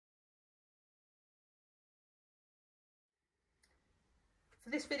For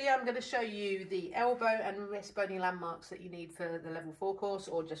this video, I'm going to show you the elbow and wrist bony landmarks that you need for the level 4 course,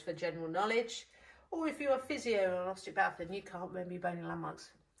 or just for general knowledge. Or if you're a physio or an osteopath and you can't remember your bony landmarks,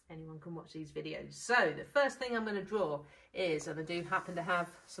 anyone can watch these videos. So the first thing I'm going to draw is, and I do happen to have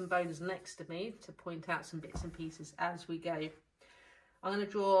some bones next to me to point out some bits and pieces as we go. I'm going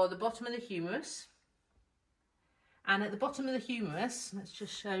to draw the bottom of the humerus. And at the bottom of the humerus, let's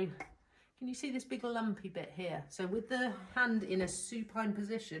just show, can you see this big lumpy bit here? So with the hand in a supine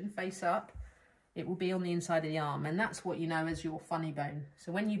position, face up, it will be on the inside of the arm, and that's what you know as your funny bone.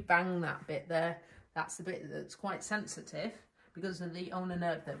 So when you bang that bit there, that's the bit that's quite sensitive because of the ulnar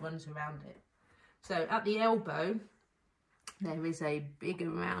nerve that runs around it. So at the elbow, there is a big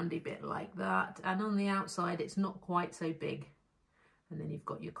roundy bit like that, and on the outside it's not quite so big. And then you've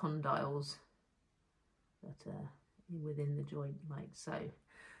got your condyles that are within the joint like so.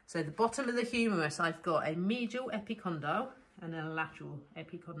 So the bottom of the humerus, I've got a medial epicondyle and a lateral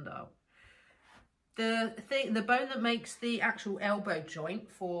epicondyle. The bone that makes the actual elbow joint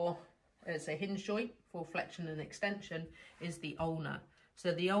for, as a hinge joint for flexion and extension, is the ulnar.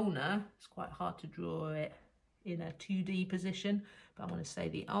 So the ulnar, it's quite hard to draw it in a 2D position, but I want to say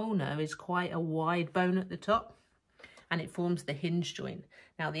the ulnar is quite a wide bone at the top, and it forms the hinge joint.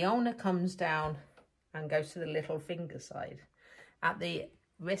 Now the ulnar comes down and goes to the little finger side at the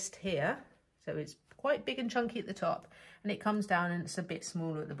wrist here, so it's quite big and chunky at the top, and it comes down and it's a bit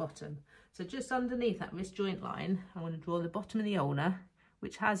smaller at the bottom. So just underneath that wrist joint line, I want to draw the bottom of the ulnar,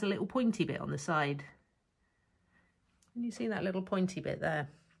 which has a little pointy bit on the side. Can you see that little pointy bit there?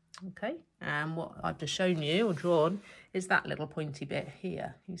 Okay, and what I've just shown you or drawn is that little pointy bit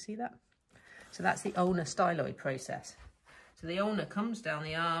here. Can you see that? So that's the ulnar styloid process. So the ulnar comes down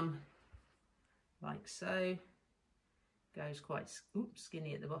the arm like so, goes quite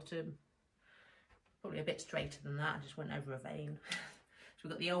skinny at the bottom, probably a bit straighter than that, I just went over a vein. So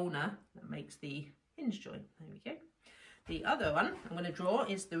we've got the ulnar that makes the hinge joint, there we go. The other one I'm going to draw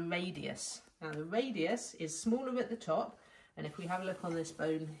is the radius. Now the radius is smaller at the top, and if we have a look on this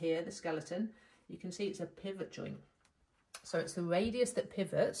bone here, the skeleton, you can see it's a pivot joint. So it's the radius that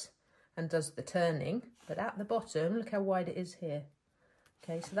pivots and does the turning, but at the bottom, look how wide it is here.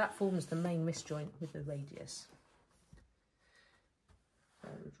 Okay, so that forms the main wrist joint with the radius. So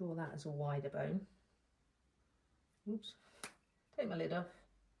we'll draw that as a wider bone. Oops, take my lid off.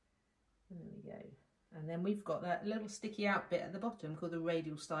 There we go. And then we've got that little sticky out bit at the bottom called the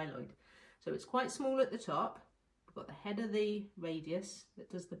radial styloid. So it's quite small at the top. We've got the head of the radius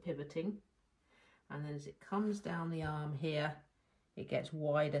that does the pivoting. And then as it comes down the arm here, it gets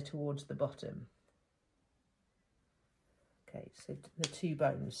wider towards the bottom. Okay, so the two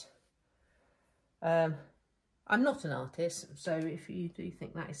bones. I'm not an artist, so if you do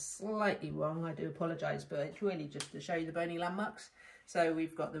think that is slightly wrong, I do apologise, but it's really just to show you the bony landmarks. So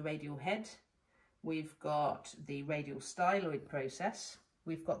we've got the radial head, we've got the radial styloid process,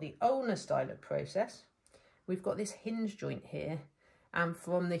 we've got the ulnar styloid process, we've got this hinge joint here, and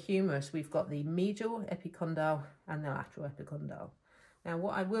from the humerus we've got the medial epicondyle and the lateral epicondyle. Now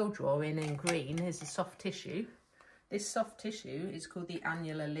what I will draw in green is the soft tissue. This soft tissue is called the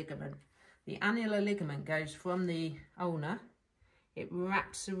annular ligament. The annular ligament goes from the ulnar, it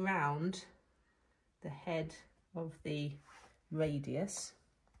wraps around the head of the radius.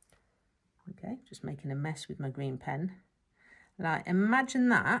 Okay, just making a mess with my green pen. Now imagine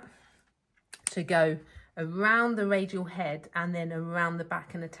that to go around the radial head and then around the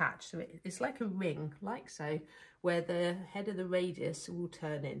back and attach. So it's like a ring, like so, where the head of the radius will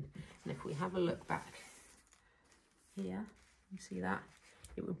turn in. And if we have a look back here, you see that?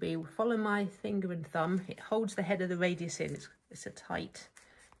 It would be, follow my finger and thumb, it holds the head of the radius in, it's a tight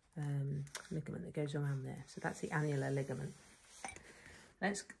ligament that goes around there. So that's the annular ligament.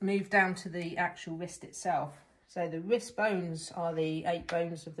 Let's move down to the actual wrist itself. So the wrist bones are the 8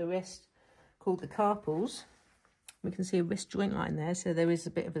 bones of the wrist called the carpals. We can see a wrist joint line there, so there is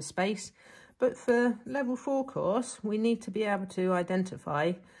a bit of a space. But for level 4 course, we need to be able to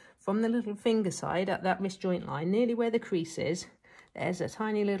identify from the little finger side at that wrist joint line, nearly where the crease is, there's a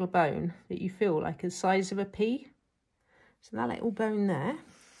tiny little bone that you feel like the size of a pea. So that little bone there,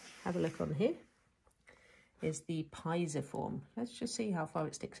 have a look on here, is the pisiform. Let's just see how far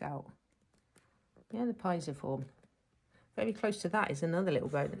it sticks out. Yeah, the pisiform. Very close to that is another little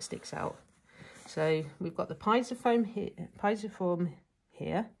bone that sticks out. So we've got the pisiform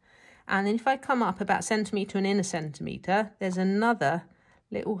here. And then if I come up about centimetre and in a centimetre, there's another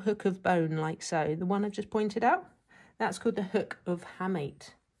little hook of bone like so. The one I just pointed out, that's called the hook of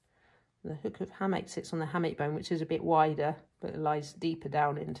hamate. The hook of hamate sits on the hamate bone, which is a bit wider, but it lies deeper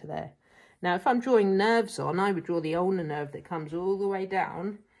down into there. Now, if I'm drawing nerves on, I would draw the ulnar nerve that comes all the way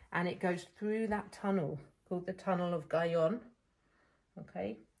down and it goes through that tunnel called the tunnel of Gaillon,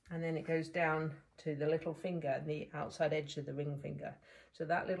 okay? And then it goes down to the little finger, the outside edge of the ring finger. So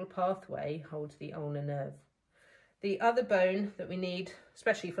that little pathway holds the ulnar nerve. The other bone that we need,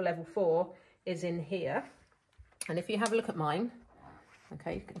 especially for level 4, is in here. And if you have a look at mine,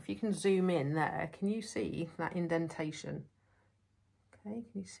 okay, if you can zoom in there, can you see that indentation? Okay,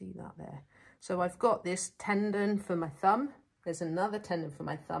 can you see that there? So I've got this tendon for my thumb. There's another tendon for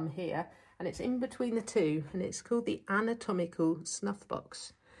my thumb here, and it's in between the two, and it's called the anatomical snuff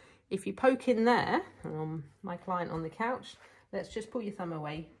box. If you poke in there, my client on the couch, let's just pull your thumb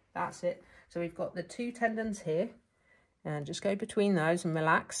away. That's it. So we've got the two tendons here, and just go between those and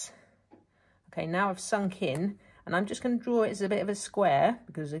relax. Okay, now I've sunk in, and I'm just going to draw it as a bit of a square,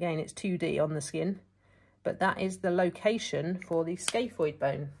 because again, it's 2D on the skin. But that is the location for the scaphoid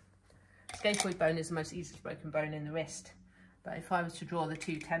bone. Scaphoid bone is the most easiest broken bone in the wrist. But if I was to draw the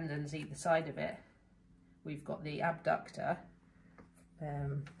two tendons either side of it, we've got the abductor,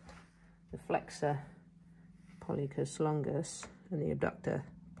 the flexor pollicis longus, and the abductor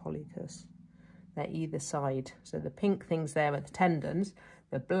pollicis. They're either side. So the pink things there are the tendons.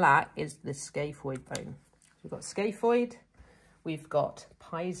 The black is the scaphoid bone. So we've got scaphoid, we've got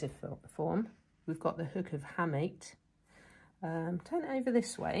pisiform, we've got the hook of hamate. Turn it over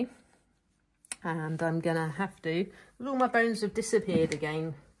this way, and I'm gonna have to, all my bones have disappeared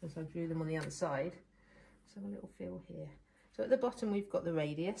again as I drew them on the other side. Let's have a little feel here. So at the bottom we've got the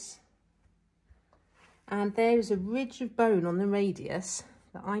radius, and there is a ridge of bone on the radius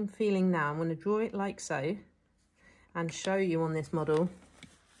that I'm feeling now. I'm going to draw it like so and show you on this model.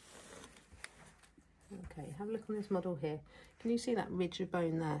 Okay, have a look on this model here. Can you see that ridge of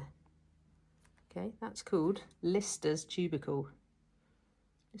bone there? Okay, that's called Lister's tubercle.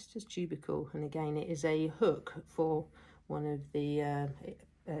 Lister's tubercle, and again it is a hook for one of the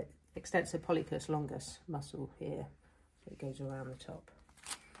extensor pollicis longus muscle here. So it goes around the top.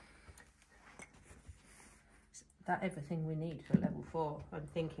 That everything we need for level 4. I'm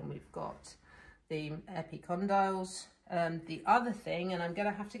thinking we've got the epicondyles. The other thing, and I'm going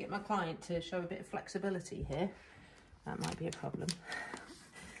to have to get my client to show a bit of flexibility here. That might be a problem.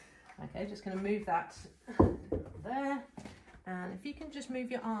 Okay, just going to move that there. And if you can just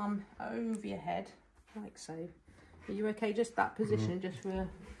move your arm over your head, like so. Are you okay? Just that position, just for a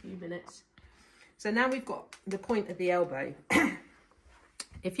few minutes. So now we've got the point of the elbow.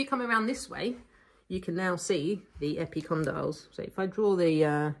 If you come around this way, you can now see the epicondyles. So if I draw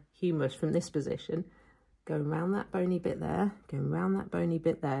the humerus from this position, going around that bony bit there, going around that bony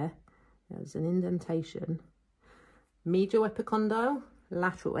bit there, there's an indentation. Medial epicondyle,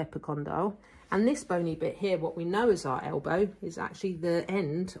 lateral epicondyle, and this bony bit here, what we know as our elbow, is actually the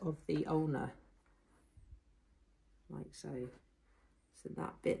end of the ulnar. Like so. So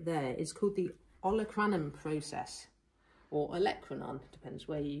that bit there is called the olecranon process, or olecranon, depends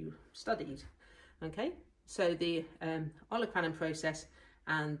where you studied. Okay, so the olecranon process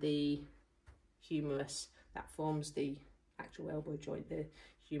and the humerus, that forms the actual elbow joint, the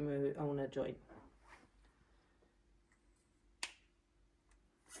humero-ulnar joint.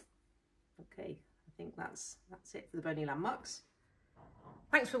 Okay, I think that's it for the bony landmarks.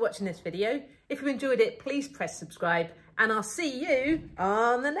 Thanks for watching this video. If you enjoyed it, please press subscribe, and I'll see you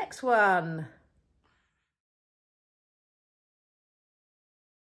on the next one.